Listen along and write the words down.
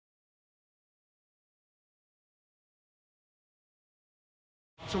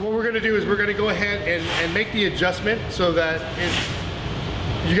So what we're gonna do is we're gonna go ahead and make the adjustment so that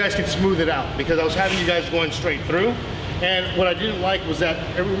you guys can smooth it out, because I was having you guys going straight through. And what I didn't like was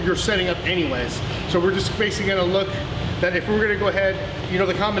that you're setting up anyways. So we're just basically gonna look that if we're gonna go ahead, you know,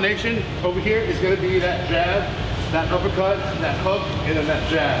 the combination over here is gonna be that jab, that uppercut, that hook, and then that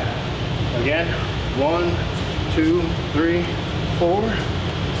jab. Again, 1, 2, 3, 4.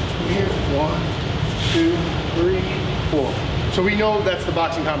 Here, 1, 2, 3, 4. So we know that's the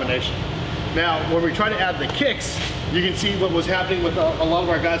boxing combination. Now, when we try to add the kicks, you can see what was happening with a lot of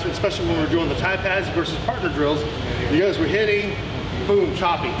our guys, especially when we're doing the Thai pads versus partner drills. You guys were hitting, boom,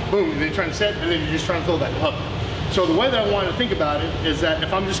 choppy, boom, and then trying to set, and then you're just trying to throw that hook. So the way that I want to think about it is that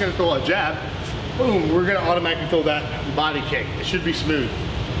if I'm just going to throw a jab, boom, we're going to automatically throw that body kick. It should be smooth.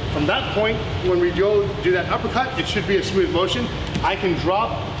 From that point, when we go do that uppercut, it should be a smooth motion. I can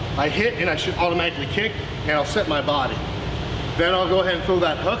drop, I hit, and I should automatically kick, and I'll set my body. Then I'll go ahead and throw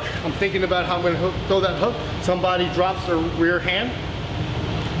that hook. I'm thinking about how I'm going to throw that hook. Somebody drops their rear hand,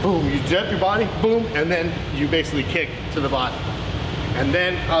 boom, you jab your body, boom, and then you basically kick to the body. And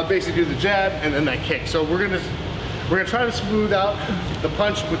then I'll basically do the jab and then that kick. So we're gonna try to smooth out the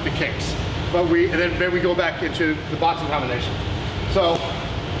punch with the kicks. But then we go back into the boxing combination. So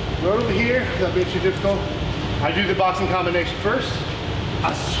right over here, that makes you difficult. I do the boxing combination first.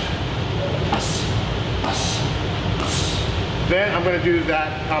 Us, us, us, us. Then I'm gonna do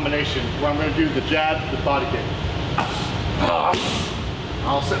that combination where I'm gonna do the jab, the body kick. Us, us.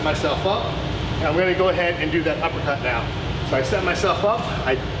 I'll set myself up, and I'm gonna go ahead and do that uppercut now. So I set myself up,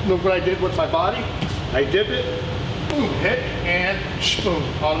 look what I did with my body. I dip it, boom, hit, and boom,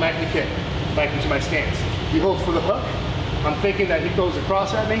 automatically kick back into my stance. He holds for the hook. I'm thinking that he throws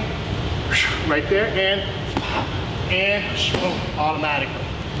across at me, right there, and boom, automatically.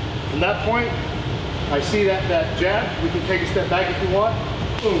 From that point, I see that jab. We can take a step back if you want.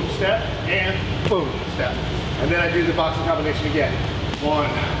 Boom, step, and boom, step. And then I do the boxing combination again. 1,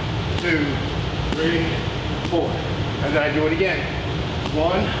 2, 3, 4. And then I do it again.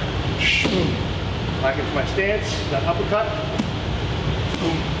 1, boom. Back into my stance, that uppercut,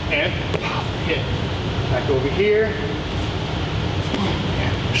 boom, and hit. Back over here, boom,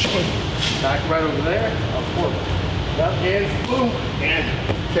 and back right over there, up forward. Up in, boom,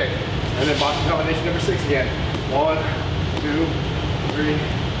 and kick. And then boxing combination number 6 again. 1, 2, 3,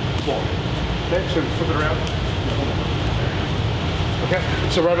 4. Okay, so flip it around. Okay,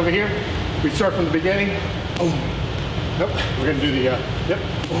 so right over here, we start from the beginning. Boom. Nope, we're gonna do the, yep.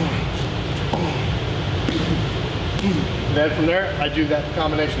 Boom. Boom. And then from there, I do that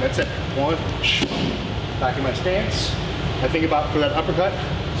combination. That's it. 1, back in my stance. I think about for that uppercut.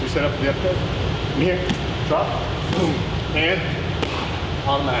 So you set up for the uppercut. From here, drop, boom, and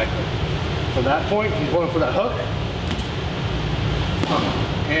automatically. From that point, he's going for that hook.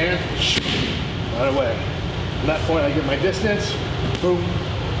 And right away. From that point, I get my distance. Boom,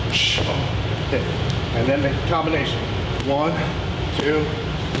 hit. And then the combination. 1, 2,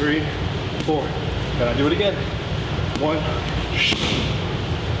 3, 4. Then I do it again. 1,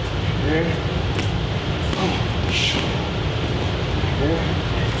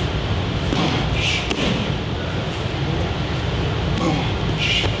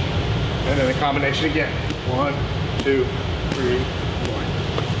 and then the combination again. 1, 2, 3,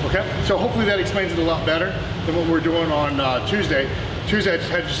 4. Okay, so hopefully that explains it a lot better than what we're doing on Tuesday. Tuesday I just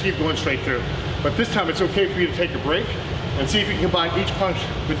had to just keep going straight through. But this time it's okay for you to take a break and see if you can combine each punch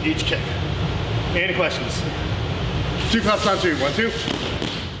with each kick. Any questions? 2 claps on 2. 1, 2.